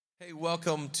Hey,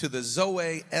 welcome to the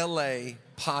Zoe LA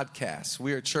podcast.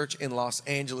 We are a church in Los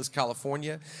Angeles,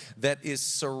 California that is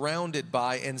surrounded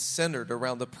by and centered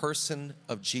around the person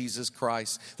of Jesus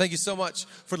Christ. Thank you so much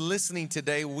for listening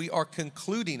today. We are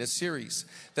concluding a series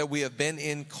that we have been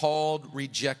in called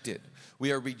Rejected.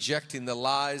 We are rejecting the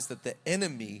lies that the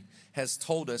enemy has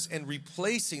told us and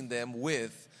replacing them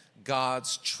with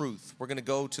God's truth. We're going to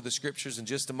go to the scriptures in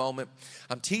just a moment.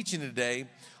 I'm teaching today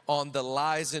on the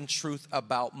lies and truth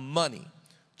about money.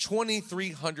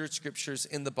 2,300 scriptures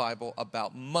in the Bible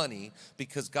about money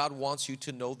because God wants you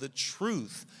to know the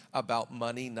truth about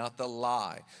money, not the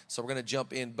lie. So we're going to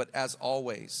jump in, but as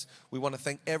always, we want to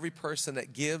thank every person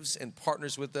that gives and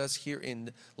partners with us here in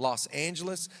Los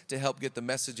Angeles to help get the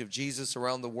message of Jesus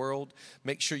around the world.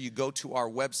 Make sure you go to our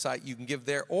website. You can give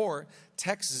there or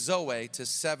text Zoe to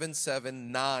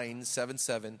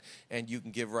 77977 and you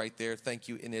can give right there. Thank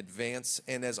you in advance.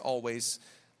 And as always,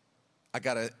 I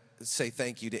got to say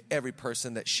thank you to every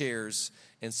person that shares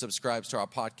and subscribes to our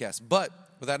podcast. But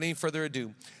without any further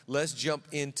ado, let's jump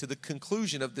into the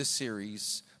conclusion of this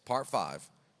series, part 5,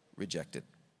 Rejected.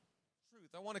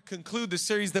 I want to conclude the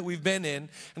series that we've been in,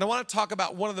 and I want to talk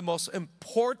about one of the most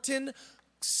important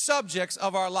subjects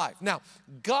of our life. Now,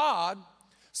 God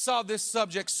saw this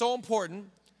subject so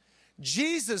important,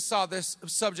 Jesus saw this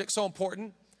subject so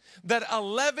important, that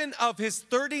 11 of his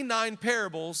 39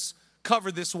 parables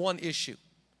cover this one issue.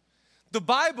 The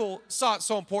Bible saw it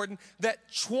so important that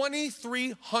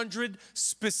 2,300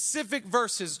 specific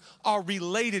verses are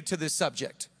related to this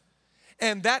subject.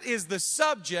 And that is the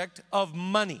subject of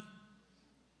money.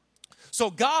 So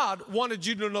God wanted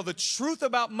you to know the truth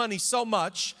about money so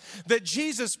much that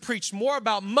Jesus preached more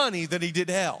about money than he did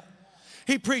hell.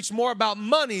 He preached more about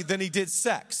money than he did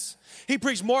sex. He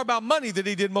preached more about money than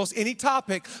he did most any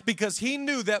topic because he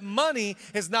knew that money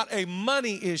is not a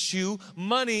money issue.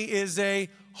 Money is a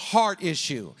heart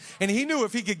issue. And he knew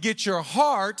if he could get your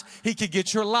heart, he could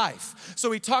get your life.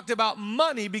 So he talked about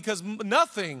money because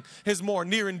nothing is more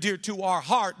near and dear to our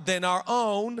heart than our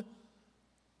own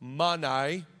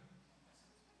money.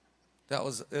 It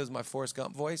was my Forrest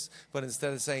Gump voice, but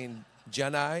instead of saying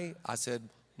Jenai, I said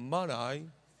money.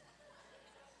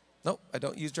 Nope, I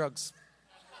don't use drugs.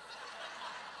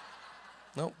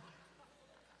 Nope,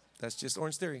 that's just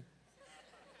Orange Theory.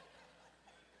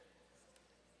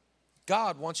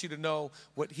 God wants you to know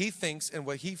what he thinks and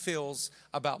what he feels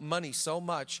about money so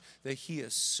much that he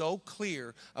is so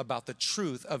clear about the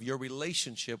truth of your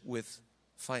relationship with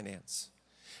finance.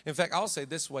 In fact, I'll say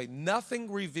this way,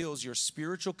 nothing reveals your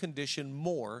spiritual condition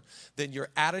more than your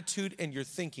attitude and your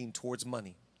thinking towards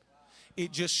money.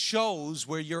 It just shows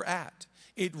where you're at.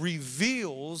 It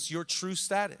reveals your true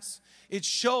status. It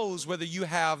shows whether you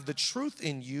have the truth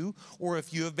in you or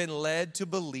if you have been led to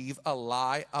believe a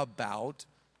lie about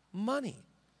money.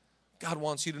 God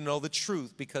wants you to know the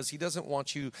truth because he doesn't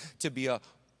want you to be a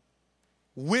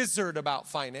wizard about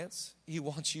finance. He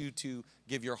wants you to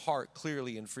give your heart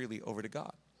clearly and freely over to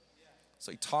God.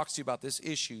 So he talks to you about this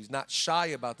issue. He's not shy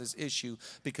about this issue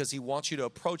because he wants you to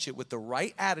approach it with the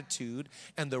right attitude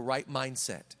and the right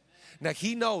mindset. Now,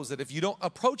 he knows that if you don't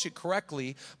approach it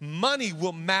correctly, money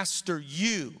will master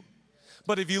you.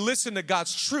 But if you listen to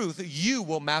God's truth, you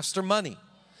will master money.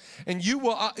 And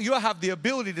you'll have the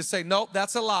ability to say, nope,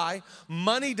 that's a lie.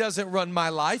 Money doesn't run my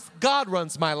life. God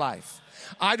runs my life.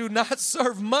 I do not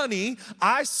serve money.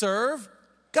 I serve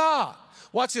God.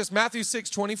 Watch this, Matthew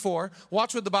 6:24.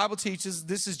 Watch what the Bible teaches.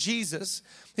 This is Jesus.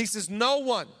 He says, no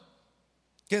one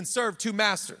can serve two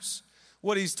masters.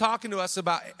 What he's talking to us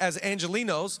about as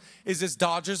Angelinos is it's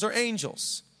Dodgers or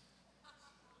Angels.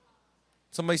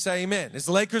 Somebody say amen. It's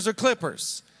Lakers or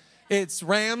Clippers. It's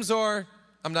Rams or,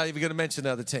 I'm not even going to mention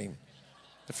the other team.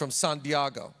 They're from San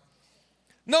Diego.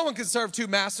 No one can serve two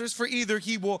masters, for either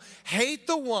he will hate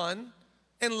the one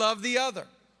and love the other,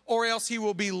 or else he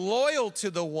will be loyal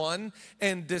to the one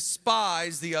and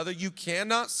despise the other. You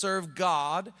cannot serve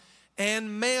God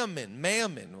and mammon.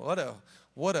 Mammon, what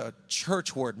a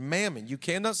church word, mammon. You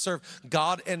cannot serve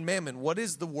God and mammon. What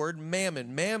is the word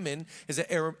mammon? Mammon is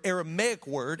an Aramaic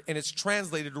word, and it's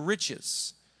translated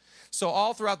riches. So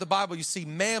all throughout the Bible, you see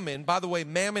mammon. By the way,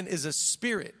 mammon is a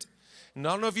spirit. And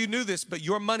I don't know if you knew this, but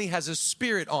your money has a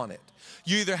spirit on it.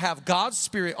 You either have God's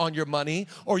spirit on your money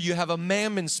or you have a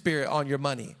mammon spirit on your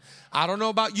money. I don't know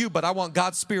about you, but I want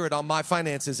God's spirit on my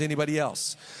finances. Anybody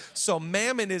else? So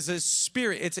mammon is a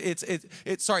spirit.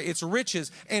 It's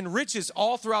riches. And riches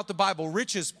all throughout the Bible,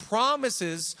 riches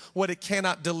promises what it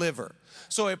cannot deliver.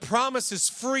 So it promises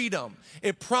freedom.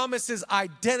 It promises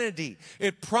identity.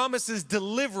 It promises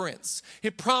deliverance.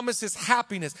 It promises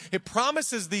happiness. It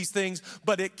promises these things,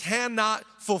 but it cannot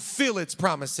fulfill its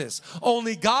promises.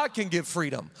 Only God can give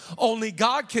freedom. Only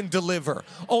God can deliver.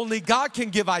 Only God can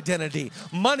give identity.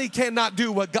 Money cannot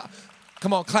do what God...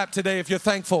 Come on, clap today if you're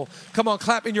thankful. Come on,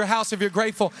 clap in your house if you're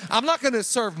grateful. I'm not going to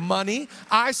serve money.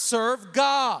 I serve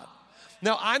God.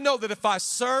 Now, I know that if I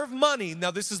serve money,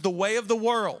 now this is the way of the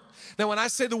world. Now, when I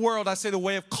say the world, I say the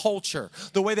way of culture,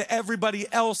 the way that everybody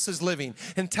else is living.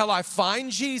 Until I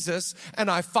find Jesus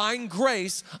and I find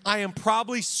grace, I am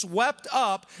probably swept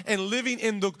up and living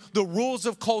in the rules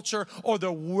of culture or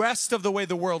the rest of the way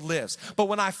the world lives. But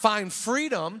when I find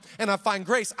freedom and I find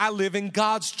grace, I live in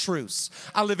God's truths.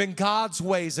 I live in God's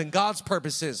ways and God's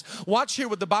purposes. Watch here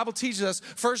what the Bible teaches us.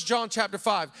 1 John chapter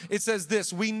 5, it says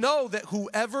this: we know that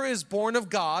whoever is born of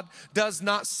God does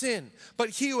not sin, but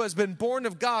he who has been born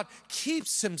of God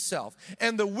keeps himself,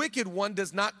 and the wicked one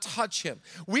does not touch him.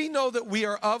 We know that we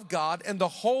are of God, and the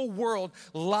whole world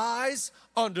lies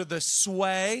under the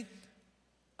sway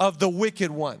of the wicked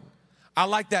one. I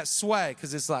like that sway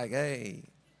because it's like, hey,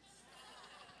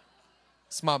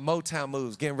 it's my Motown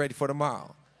moves, getting ready for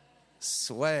tomorrow.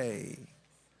 Sway.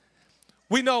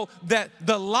 We know that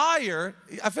the liar,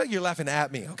 I feel like you're laughing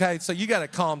at me, okay? So you got to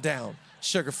calm down,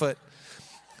 Sugarfoot.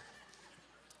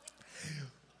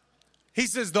 He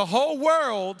says the whole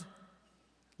world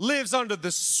lives under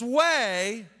the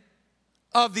sway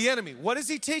of the enemy. What is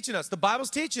he teaching us? The Bible's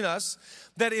teaching us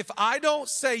that if I don't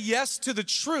say yes to the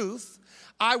truth,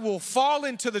 I will fall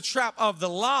into the trap of the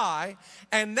lie,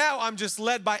 and now I'm just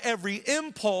led by every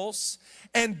impulse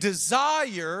and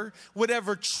desire,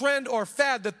 whatever trend or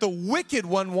fad that the wicked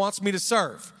one wants me to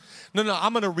serve. No,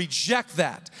 I'm going to reject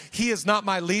that. He is not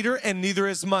my leader, and neither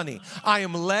is money. I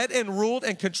am led and ruled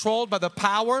and controlled by the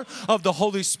power of the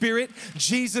Holy Spirit,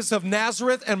 Jesus of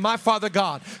Nazareth, and my Father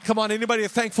God. Come on, anybody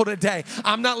thankful today?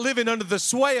 I'm not living under the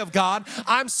sway of God.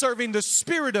 I'm serving the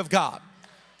Spirit of God.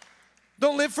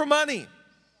 Don't live for money.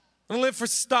 I don't live for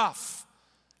stuff.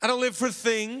 I don't live for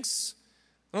things.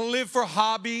 I don't live for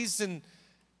hobbies and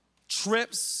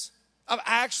trips. I've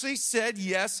actually said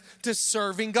yes to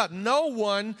serving God. No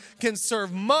one can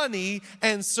serve money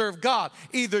and serve God.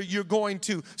 Either you're going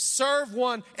to serve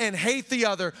one and hate the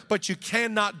other, but you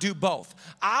cannot do both.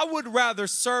 I would rather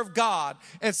serve God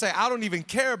and say, I don't even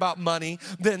care about money,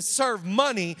 than serve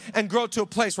money and grow to a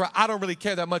place where I don't really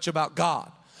care that much about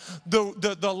God.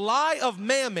 The lie of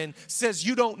mammon says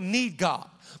you don't need God.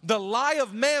 The lie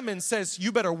of mammon says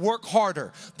you better work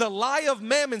harder. The lie of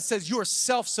mammon says you are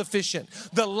self-sufficient.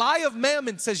 The lie of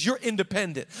mammon says you're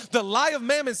independent. The lie of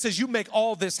mammon says you make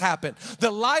all this happen.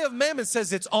 The lie of mammon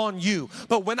says it's on you.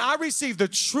 But when I receive the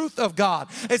truth of God,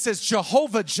 it says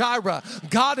Jehovah Jireh,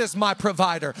 God is my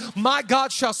provider. My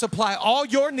God shall supply all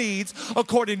your needs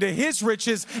according to his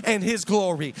riches and his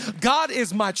glory. God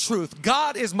is my truth.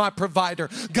 God is my provider.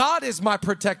 God is my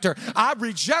protector. I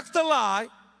reject the lie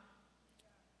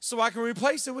so I can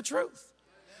replace it with truth.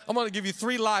 I'm going to give you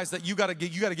 3 lies that you got to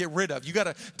get rid of. You got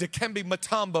to dikembe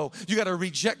matambo. You got to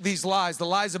reject these lies. The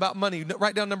lies about money.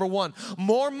 Write down number 1.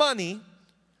 More money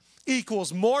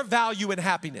equals more value and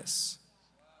happiness.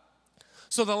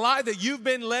 So the lie that you've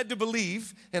been led to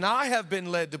believe, and I have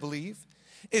been led to believe,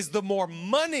 is the more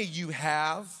money you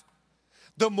have,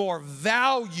 the more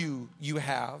value you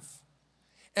have,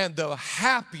 and the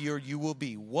happier you will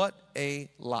be. What a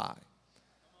lie.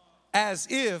 As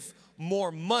if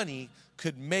more money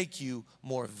could make you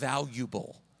more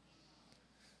valuable.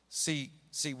 See,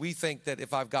 we think that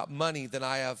if I've got money, then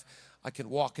I can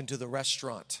walk into the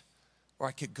restaurant, or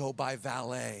I could go by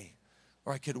valet,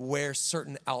 or I could wear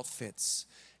certain outfits,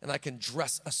 and I can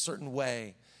dress a certain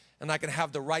way, and I can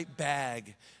have the right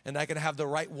bag, and I can have the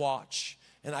right watch,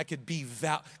 and I could be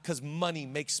because money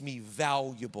makes me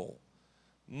valuable.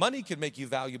 Money can make you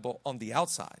valuable on the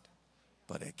outside,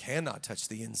 but it cannot touch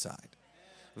the inside.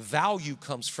 Value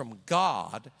comes from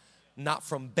God, not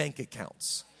from bank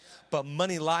accounts. But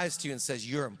money lies to you and says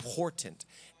you're important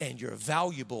and you're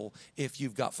valuable if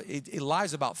you've got, it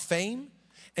lies about fame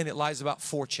and it lies about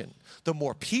fortune. The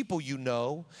more people you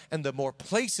know and the more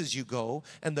places you go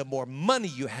and the more money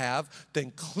you have,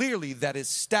 then clearly that is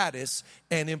status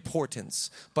and importance.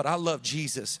 But I love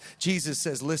Jesus. Jesus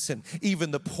says, listen,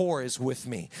 even the poor is with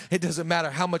me. It doesn't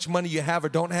matter how much money you have or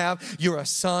don't have. You're a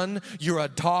son, you're a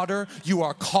daughter, you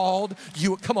are called.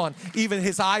 Come on, even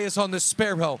his eye is on the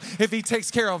sparrow. If he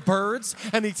takes care of birds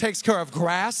and he takes care of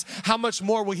grass, how much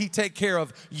more will he take care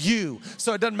of you?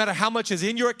 So it doesn't matter how much is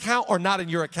in your account or not in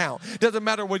your your account. Doesn't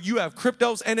matter whether you have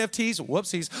cryptos, NFTs,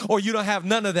 whoopsies, or you don't have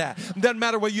none of that. Doesn't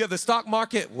matter whether you have the stock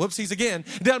market, whoopsies again.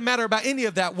 Doesn't matter about any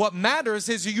of that. What matters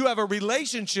is you have a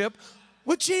relationship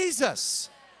with Jesus.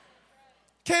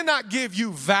 Cannot give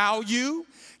you value,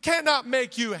 cannot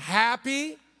make you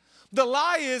happy. The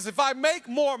lie is if I make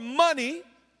more money,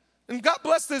 and God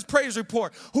bless this praise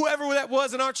report, whoever that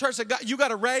was in our church that you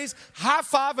got a raise, high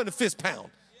five and a fist pound.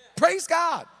 Praise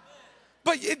God.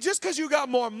 But just because you got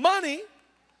more money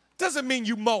doesn't mean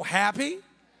you more happy.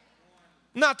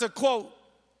 Not to quote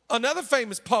another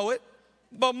famous poet,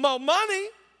 but more money.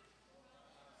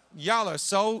 Y'all are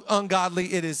so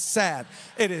ungodly, it is sad.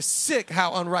 It is sick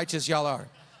how unrighteous y'all are.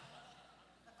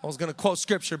 I was going to quote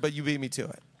scripture, but you beat me to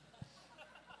it.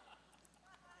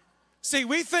 See,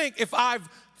 we think if I've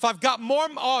got more,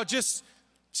 just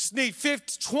need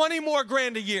 20 more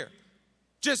grand a year.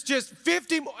 Just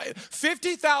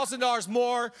 $50,000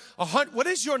 more. What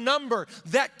is your number?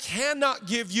 That cannot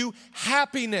give you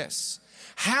happiness.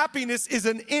 Happiness is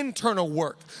an internal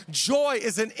work. Joy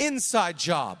is an inside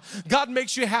job. God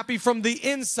makes you happy from the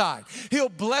inside. He'll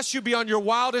bless you beyond your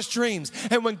wildest dreams.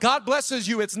 And when God blesses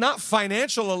you, it's not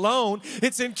financial alone.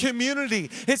 It's in community.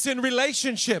 It's in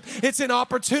relationship. It's in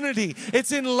opportunity.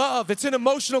 It's in love. It's in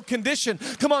emotional condition.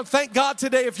 Come on, thank God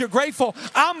today if you're grateful.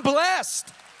 I'm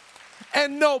blessed.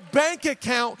 And no bank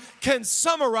account can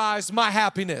summarize my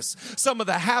happiness. Some of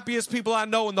the happiest people I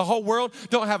know in the whole world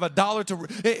don't have a dollar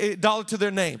to their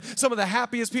name. Some of the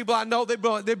happiest people I know, they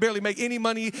barely make any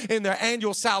money in their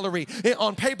annual salary.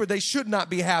 On paper, they should not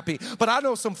be happy. But I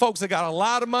know some folks that got a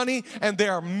lot of money and they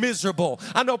are miserable.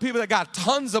 I know people that got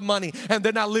tons of money and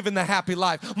they're not living the happy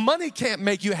life. Money can't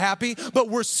make you happy, but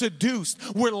we're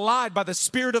seduced. We're lied by the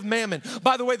spirit of mammon.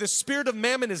 By the way, the spirit of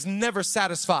mammon is never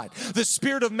satisfied. The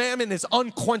spirit of mammon is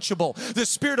unquenchable. The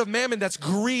spirit of mammon, that's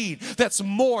greed, that's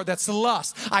more, that's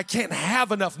lust. I can't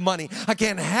have enough money. I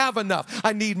can't have enough.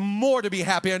 I need more to be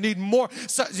happy. I need more.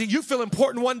 So you feel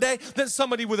important one day, then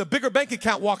somebody with a bigger bank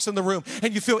account walks in the room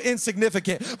and you feel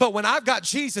insignificant. But when I've got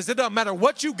Jesus, it doesn't matter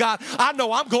what you got. I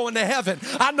know I'm going to heaven.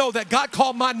 I know that God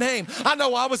called my name. I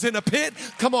know I was in a pit.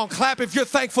 Come on, clap if you're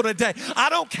thankful today. I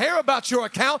don't care about your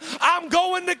account. I'm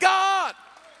going to God.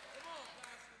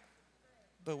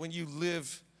 But when you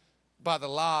live by the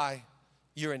lie,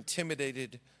 you're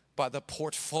intimidated by the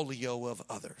portfolio of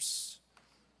others.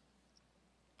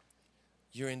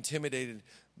 You're intimidated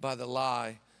by the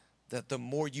lie that the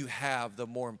more you have, the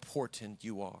more important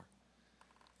you are.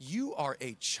 You are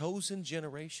a chosen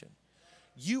generation.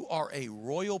 You are a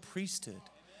royal priesthood.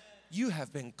 You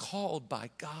have been called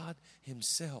by God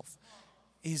Himself.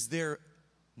 Is there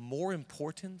more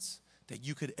importance that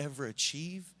you could ever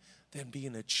achieve than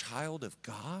being a child of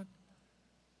God?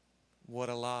 What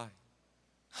a lie.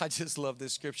 I just love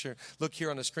this scripture. Look here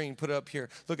on the screen, put it up here.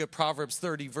 Look at Proverbs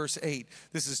 30, verse 8.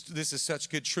 This is such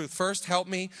good truth. First, help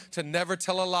me to never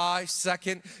tell a lie.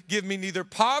 Second, give me neither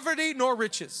poverty nor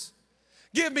riches.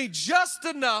 Give me just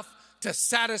enough to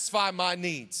satisfy my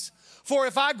needs. For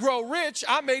if I grow rich,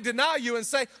 I may deny you and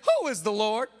say, who is the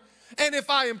Lord? And if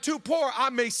I am too poor,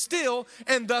 I may steal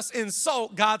and thus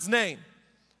insult God's name.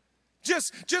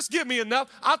 Just give me enough.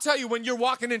 I'll tell you, when you're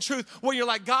walking in truth, when you're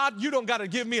like, God, you don't got to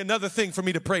give me another thing for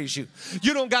me to praise you.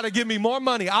 You don't got to give me more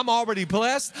money. I'm already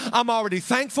blessed. I'm already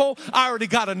thankful. I already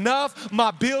got enough. My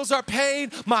bills are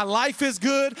paid. My life is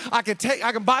good. I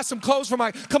can buy some clothes for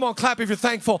come on, clap if you're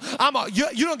thankful.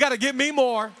 You don't got to give me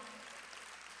more.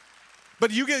 But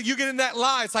you get in that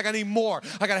lie. It's like, I need more.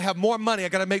 I got to have more money. I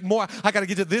got to make more. I got to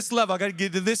get to this level. I got to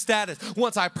get to this status.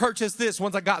 Once I purchase this,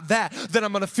 once I got that, then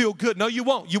I'm going to feel good. No, you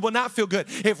won't. You will not feel good.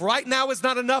 If right now is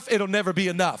not enough, it'll never be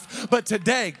enough. But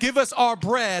today, give us our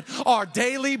bread, our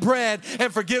daily bread,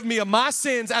 and forgive me of my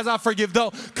sins as I forgive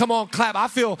those. Come on, clap. I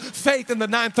feel faith in the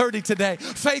 9:30 today.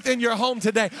 Faith in your home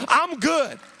today. I'm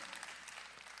good.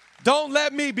 Don't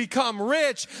let me become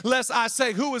rich lest I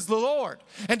say, who is the Lord?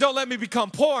 And don't let me become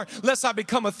poor lest I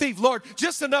become a thief. Lord,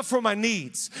 just enough for my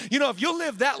needs. You know, if you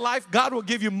live that life, God will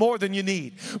give you more than you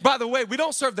need. By the way, we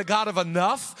don't serve the God of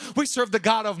enough. We serve the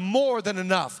God of more than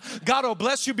enough. God will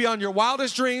bless you beyond your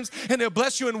wildest dreams, and He'll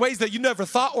bless you in ways that you never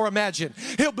thought or imagined.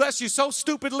 He'll bless you so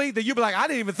stupidly that you'll be like, I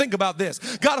didn't even think about this.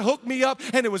 God hooked me up,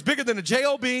 and it was bigger than a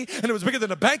job, and it was bigger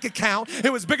than a bank account.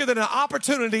 It was bigger than an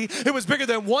opportunity. It was bigger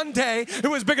than one day. It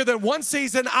was bigger than one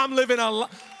season. I'm living I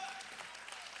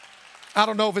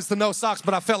don't know if it's the no socks,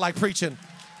 but I felt like preaching.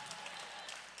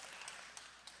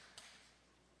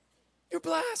 You're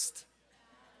blessed.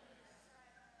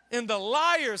 And the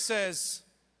liar says,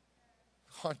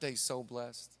 aren't they so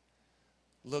blessed?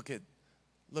 Look at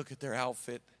their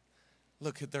outfit.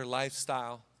 Look at their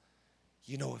lifestyle.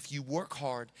 You know, if you work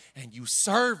hard and you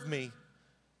serve me,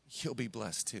 you'll be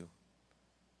blessed too.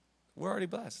 We're already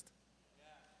blessed.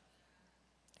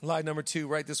 Lie number 2,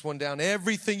 write this one down.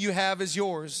 Everything you have is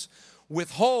yours.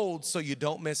 Withhold so you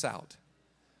don't miss out.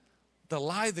 The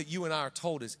lie that you and I are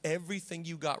told is everything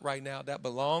you got right now, that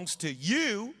belongs to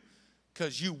you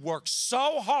because you work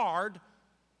so hard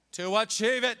to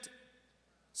achieve it.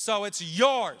 So it's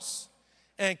yours.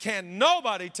 And can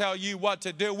nobody tell you what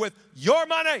to do with your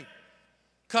money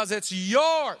because it's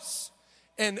yours.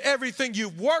 And everything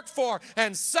you've worked for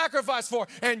and sacrificed for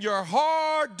and your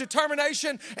hard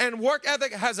determination and work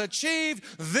ethic has achieved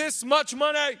this much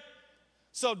money.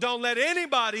 So don't let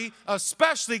anybody,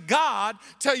 especially God,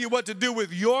 tell you what to do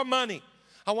with your money.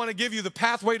 I want to give you the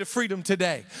pathway to freedom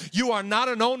today. You are not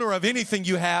an owner of anything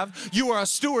you have. You are a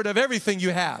steward of everything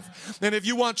you have. And if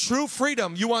you want true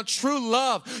freedom, you want true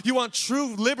love, you want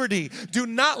true liberty, do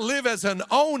not live as an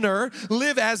owner,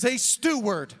 live as a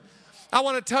steward. I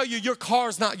want to tell you, your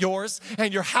car's not yours,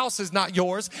 and your house is not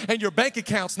yours, and your bank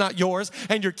account's not yours,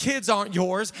 and your kids aren't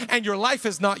yours, and your life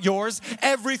is not yours.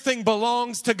 Everything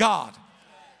belongs to God.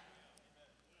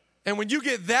 And when you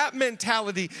get that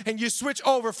mentality and you switch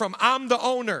over from I'm the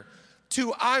owner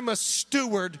to I'm a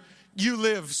steward, you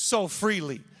live so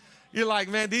freely. You're like,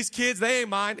 man, these kids, they ain't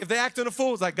mine. If they acting a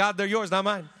fool, it's like, God, they're yours, not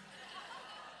mine.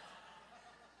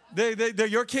 They're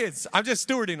your kids. I'm just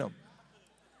stewarding them.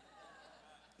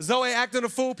 Zoe acting a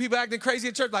fool, people acting crazy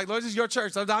in church, like, Lord, this is your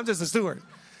church. I'm just a steward.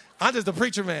 I'm just a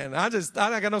preacher, man. I don't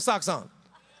got no socks on.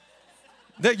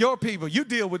 They're your people. You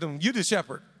deal with them. You the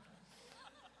shepherd.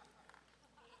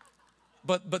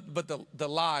 But the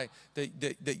lie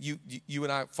that you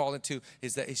and I fall into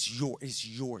is that it's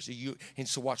yours. And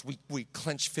so watch, we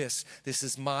clench fists. This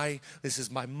is my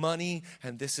money,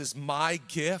 and this is my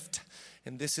gift,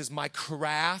 and this is my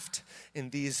craft,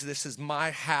 and this is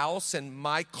my house and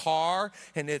my car,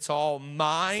 and it's all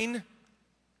mine.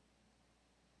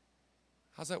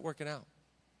 How's that working out?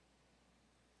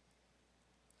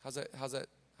 How's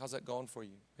that going for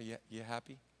you? Are you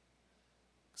happy?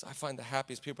 Because I find the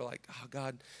happiest people are like, oh,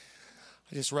 God,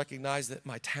 I just recognize that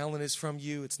my talent is from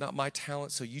you. It's not my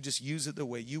talent, so you just use it the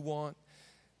way you want.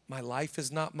 My life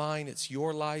is not mine. It's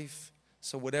your life.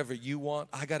 So whatever you want,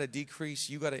 I got to decrease.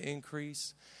 You got to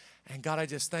increase. And God, I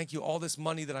just thank you. All this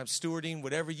money that I'm stewarding,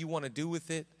 whatever you want to do with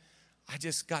it, I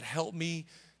just, God, help me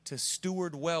to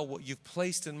steward well what you've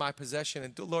placed in my possession.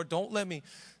 And Lord, don't let me.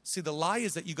 See, the lie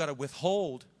is that you got to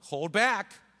hold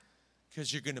back,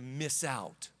 because you're going to miss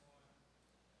out.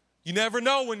 You never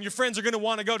know when your friends are going to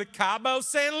want to go to Cabo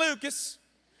San Lucas.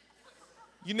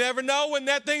 You never know when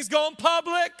that thing's going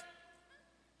public.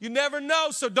 You never know,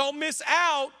 so don't miss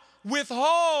out.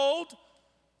 Withhold,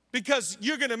 because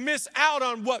you're going to miss out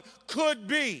on what could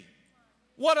be.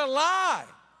 What a lie.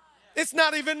 It's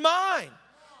not even mine.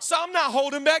 So I'm not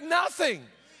holding back nothing.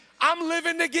 I'm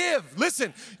living to give.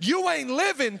 Listen, you ain't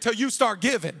living till you start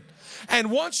giving.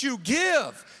 And once you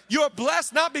give, you're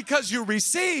blessed not because you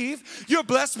receive, you're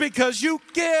blessed because you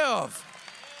give.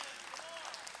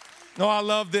 Oh, I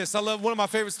love this. I love one of my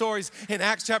favorite stories in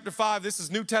Acts chapter 5. This is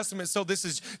New Testament. So this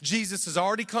is Jesus has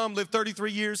already come, lived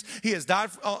 33 years. He has died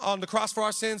on the cross for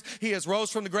our sins. He has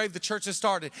rose from the grave. The church has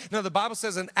started. Now, the Bible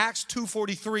says in Acts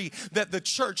 2:43 that the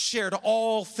church shared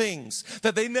all things,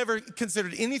 that they never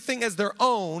considered anything as their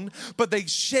own, but they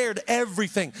shared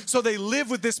everything. So they live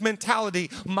with this mentality.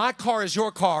 My car is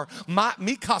your car.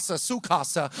 Mi casa, su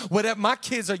casa. Whatever. My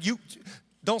kids are you.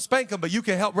 Don't spank them, but you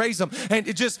can help raise them. And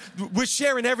we're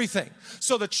sharing everything.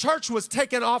 So the church was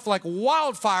taken off like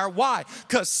wildfire. Why?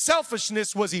 Because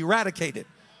selfishness was eradicated.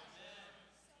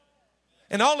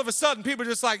 And all of a sudden, people are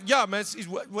just like, yeah, man, it's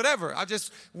whatever.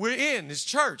 We're in. It's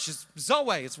church. It's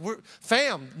Zoe. It's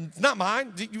fam. It's not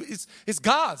mine. It's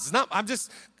God's.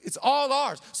 It's all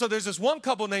ours. So there's this one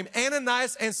couple named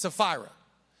Ananias and Sapphira.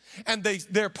 And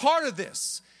they're part of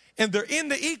this. And they're in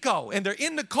the eco, and they're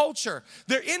in the culture,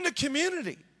 they're in the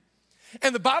community.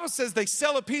 And the Bible says they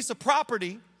sell a piece of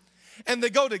property, and they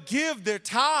go to give their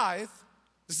tithe.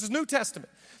 This is New Testament.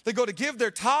 They go to give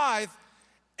their tithe,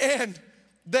 and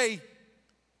they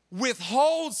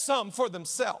withhold some for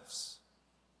themselves.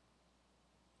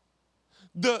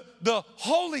 The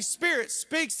Holy Spirit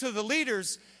speaks to the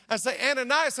leaders and say,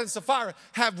 Ananias and Sapphira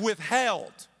have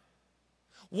withheld.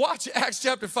 Watch Acts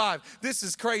chapter 5. This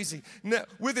is crazy. Now,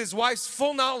 with his wife's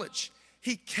full knowledge,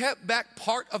 he kept back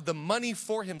part of the money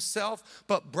for himself,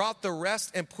 but brought the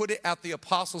rest and put it at the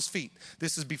apostles' feet.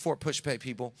 This is before push pay,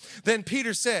 people. Then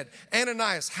Peter said,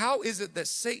 Ananias, how is it that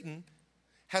Satan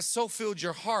has so filled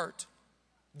your heart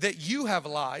that you have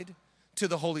lied to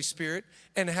the Holy Spirit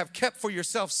and have kept for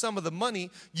yourself some of the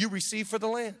money you received for the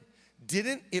land?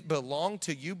 Didn't it belong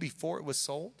to you before it was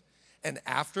sold? And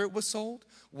after it was sold,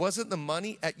 wasn't the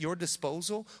money at your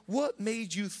disposal? What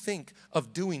made you think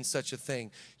of doing such a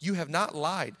thing? You have not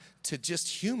lied to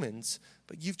just humans,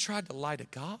 but you've tried to lie to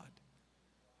God.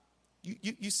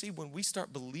 You see, when we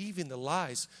start believing the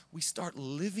lies, we start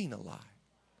living a lie.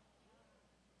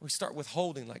 We start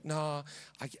withholding, like, nah,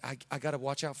 I got to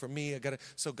watch out for me.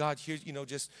 So God, here's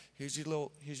your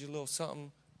little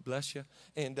something. Bless you.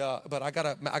 And but I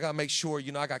gotta make sure,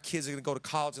 I got kids that are gonna go to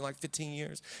college in like 15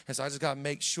 years. And so I just gotta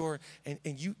make sure. And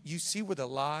you see with a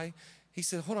lie, he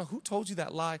said, hold on, who told you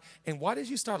that lie? And why did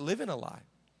you start living a lie?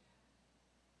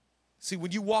 See,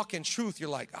 when you walk in truth, you're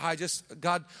like,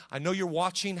 God, I know you're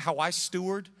watching how I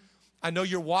steward. I know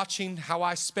you're watching how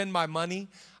I spend my money.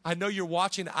 I know you're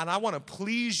watching, and I want to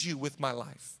please you with my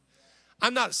life.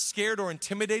 I'm not scared or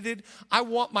intimidated. I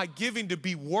want my giving to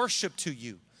be worship to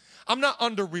you. I'm not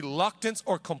under reluctance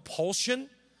or compulsion.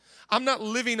 I'm not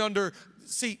living under,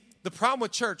 see, the problem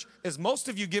with church is most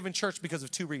of you give in church because of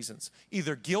two reasons,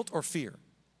 either guilt or fear.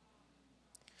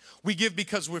 We give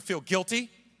because we feel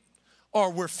guilty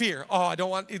or we're fear. Oh, I don't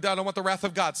want the wrath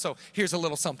of God, so here's a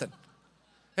little something.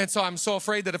 And so I'm so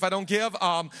afraid that if I don't give,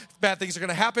 bad things are going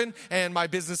to happen and my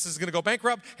business is going to go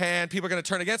bankrupt and people are going to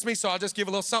turn against me. So I'll just give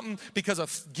a little something because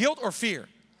of guilt or fear.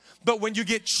 But when you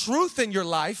get truth in your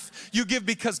life, you give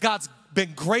because God's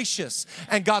been gracious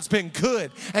and God's been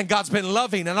good and God's been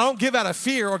loving. And I don't give out of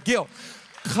fear or guilt.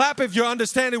 Clap if you're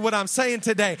understanding what I'm saying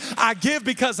today. I give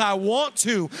because I want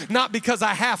to, not because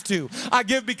I have to. I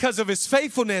give because of his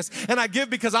faithfulness, and I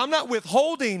give because I'm not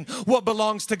withholding what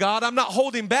belongs to God. I'm not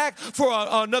holding back for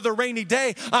another rainy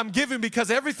day. I'm giving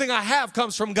because everything I have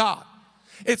comes from God.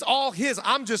 It's all his.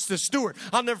 I'm just a steward.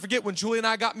 I'll never forget when Julie and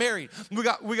I got married. We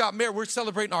got married. We're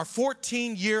celebrating our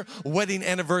 14-year wedding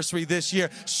anniversary this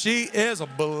year. She is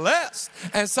blessed.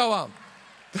 And so,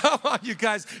 come on, you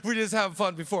guys. We're just having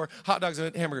fun before hot dogs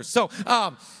and hamburgers. So,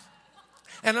 and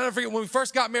I'll never forget when we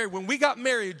first got married. When we got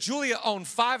married, Julia owned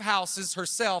 5 houses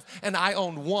herself, and I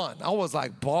owned 1. I was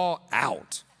like, ball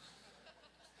out.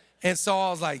 And so I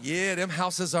was like, yeah, them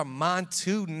houses are mine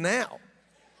too now.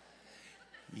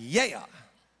 Yeah.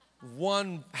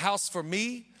 1 house for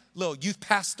me, little youth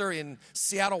pastor in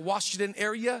Seattle, Washington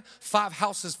area. 5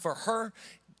 houses for her.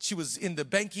 She was in the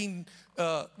banking,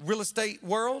 real estate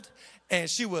world. And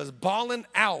she was balling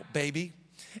out, baby.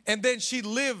 And then she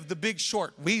lived the Big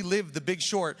Short. We lived the Big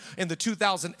Short in the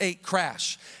 2008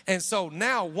 crash. And so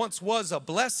now, once was a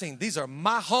blessing. These are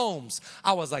my homes.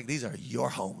 I was like, these are your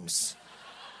homes.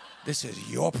 This is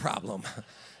your problem.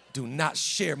 Do not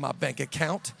share my bank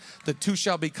account. The two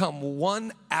shall become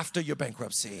one after your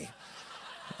bankruptcy.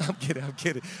 I'm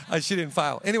kidding. She didn't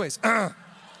file. Anyways,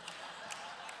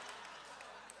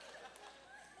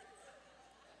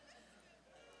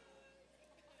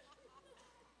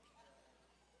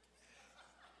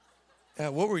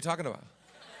 what were we talking about?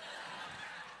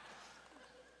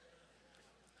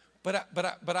 But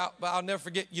I'll never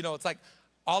forget, it's like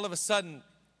all of a sudden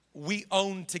we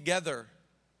owned together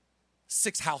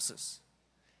 6 houses.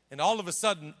 And all of a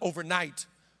sudden, overnight,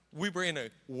 we were in a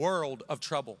world of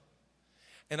trouble.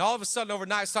 And all of a sudden,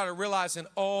 overnight, I started realizing,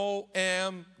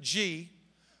 OMG,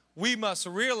 we must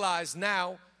realize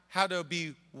now how to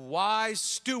be wise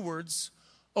stewards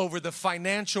over the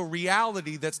financial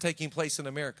reality that's taking place in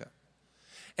America.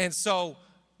 And so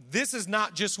this is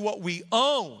not just what we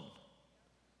own.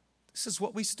 This is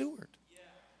what we steward.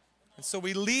 And so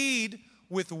we lead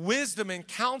with wisdom and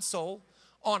counsel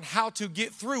on how to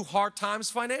get through hard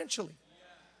times financially.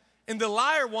 And the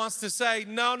liar wants to say,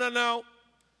 no,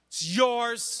 it's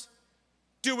yours.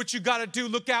 Do what you got to do.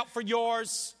 Look out for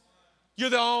yours. You're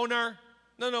the owner.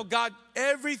 No, God,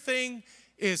 everything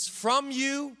is from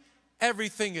you.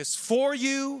 Everything is for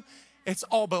you. It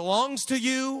all belongs to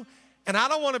you. And I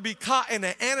don't want to be caught in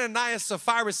an Ananias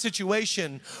Sapphira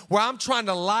situation where I'm trying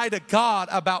to lie to God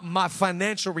about my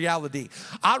financial reality.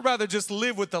 I'd rather just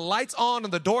live with the lights on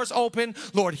and the doors open.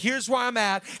 Lord, here's where I'm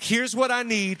at. Here's what I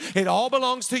need. It all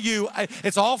belongs to you.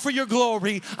 It's all for your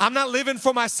glory. I'm not living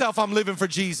for myself. I'm living for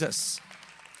Jesus.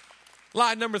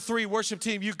 Lie number 3, worship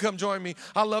team, you come join me.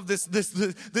 I love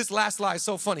this last lie. It's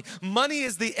so funny. Money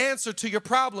is the answer to your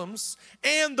problems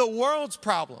and the world's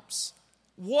problems.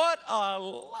 What a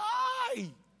lie.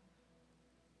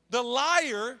 The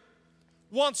liar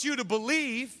wants you to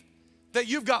believe that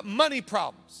you've got money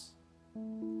problems.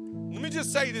 Let me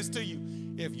just say this to you.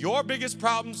 If your biggest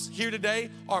problems here today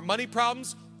are money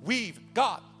problems, we've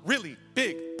got really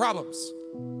big problems.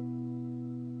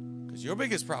 Because your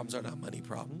biggest problems are not money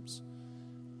problems.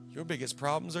 Your biggest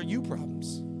problems are you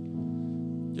problems.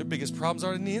 Your biggest problems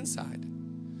are in the inside.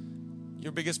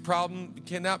 Your biggest problem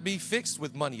cannot be fixed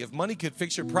with money. If money could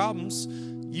fix your problems,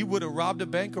 you would have robbed a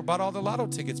bank or bought all the lotto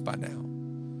tickets by now.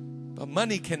 But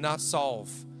money cannot solve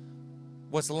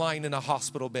what's lying in a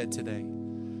hospital bed today.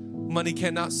 Money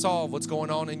cannot solve what's going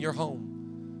on in your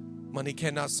home. Money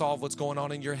cannot solve what's going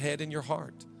on in your head and your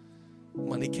heart.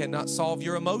 Money cannot solve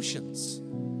your emotions.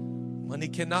 Money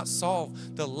cannot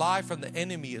solve. The lie from the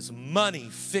enemy is money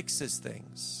fixes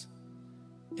things.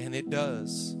 And it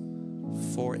does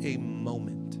for a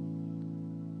moment.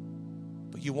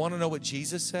 But you want to know what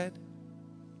Jesus said?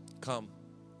 Come,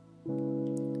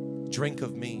 drink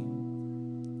of me.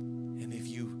 And if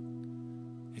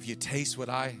you taste what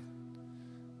I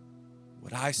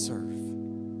serve,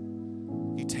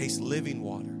 you taste living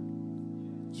water,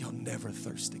 you'll never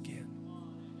thirst again.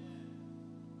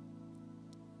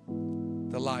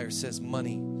 The liar says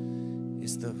money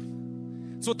is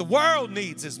it's what the world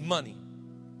needs is money.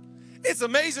 It's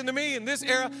amazing to me in this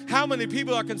era how many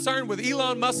people are concerned with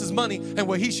Elon Musk's money and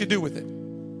what he should do with it.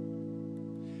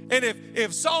 And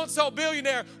if so-and-so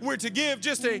billionaire were to give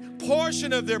just a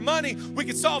portion of their money, we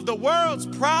could solve the world's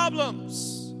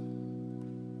problems.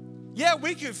 Yeah,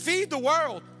 we can feed the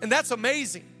world, and that's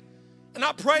amazing. And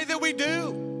I pray that we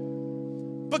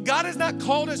do. But God has not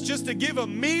called us just to give a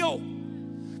meal.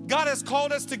 God has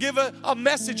called us to give a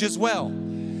message as well.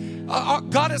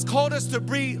 God has called us to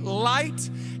bring light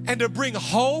and to bring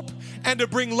hope and to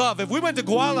bring love. If we went to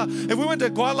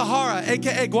Guadalajara,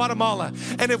 aka Guatemala,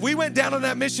 and if we went down on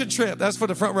that mission trip, that's for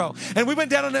the front row, and we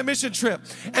went down on that mission trip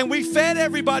and we fed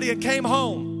everybody and came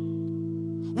home,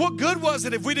 what good was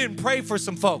it if we didn't pray for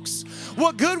some folks?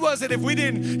 What good was it if we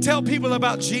didn't tell people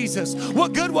about Jesus?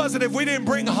 What good was it if we didn't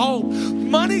bring hope?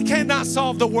 Money cannot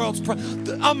solve the world's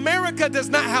problem. America does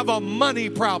not have a money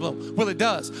problem. Well, it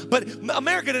does. But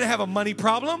America didn't have a money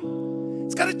problem.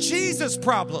 It's got a Jesus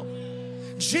problem.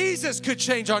 Jesus could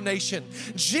change our nation.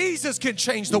 Jesus can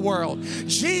change the world.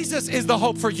 Jesus is the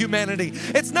hope for humanity.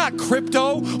 It's not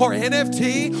crypto or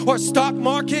NFT or stock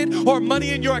market or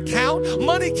money in your account.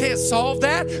 Money can't solve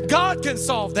that. God can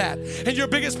solve that. And your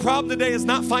biggest problem today is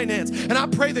not finance. And I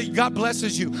pray that God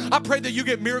blesses you. I pray that you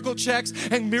get miracle checks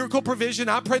and miracle provision.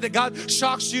 I pray that God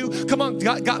shocks you. Come on,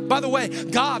 God, by the way,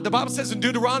 God, the Bible says in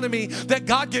Deuteronomy that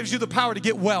God gives you the power to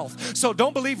get wealth. So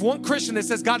don't believe one Christian that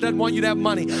says God doesn't want you to have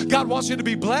money. God wants you to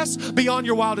be blessed beyond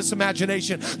your wildest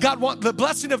imagination. God wants the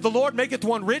blessing of the Lord maketh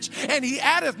one rich, and he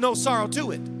addeth no sorrow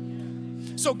to it.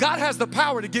 So God has the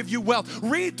power to give you wealth.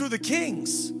 Read through the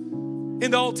Kings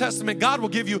in the Old Testament. God will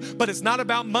give you, but it's not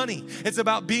about money. It's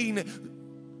about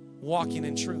walking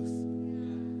in truth,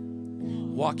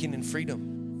 walking in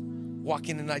freedom,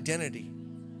 walking in identity.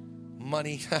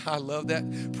 Money, I love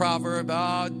that proverb.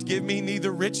 Give me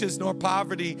neither riches nor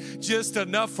poverty, just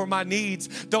enough for my needs.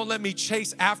 Don't let me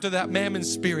chase after that mammon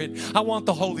spirit. I want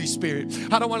the Holy Spirit.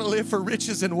 I don't want to live for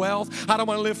riches and wealth. I don't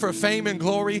want to live for fame and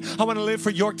glory. I want to live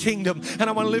for your kingdom, and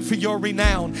I want to live for your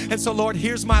renown. And so, Lord,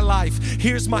 here's my life.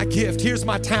 Here's my gift. Here's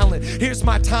my talent. Here's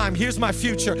my time. Here's my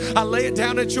future. I lay it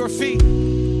down at your feet.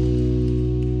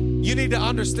 You need to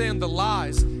understand the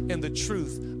lies and the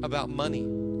truth about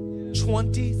money.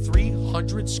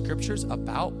 2,300 scriptures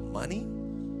about money,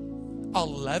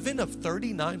 11 of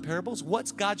 39 parables.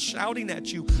 What's God shouting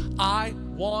at you? I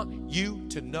want you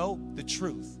to know the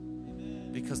truth,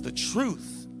 because the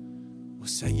truth will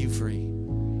set you free.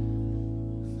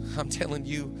 I'm telling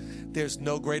you, there's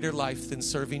no greater life than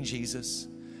serving Jesus.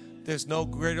 There's no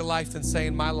greater life than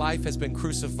saying my life has been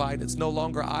crucified. It's no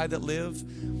longer I that live,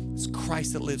 it's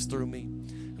Christ that lives through me.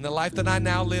 And the life that I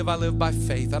now live, I live by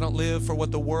faith. I don't live for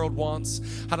what the world wants.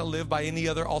 I don't live by any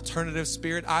other alternative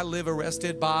spirit. I live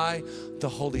arrested by the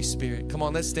Holy Spirit. Come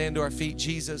on, let's stand to our feet.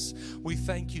 Jesus, we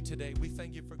thank you today. We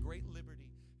thank you for great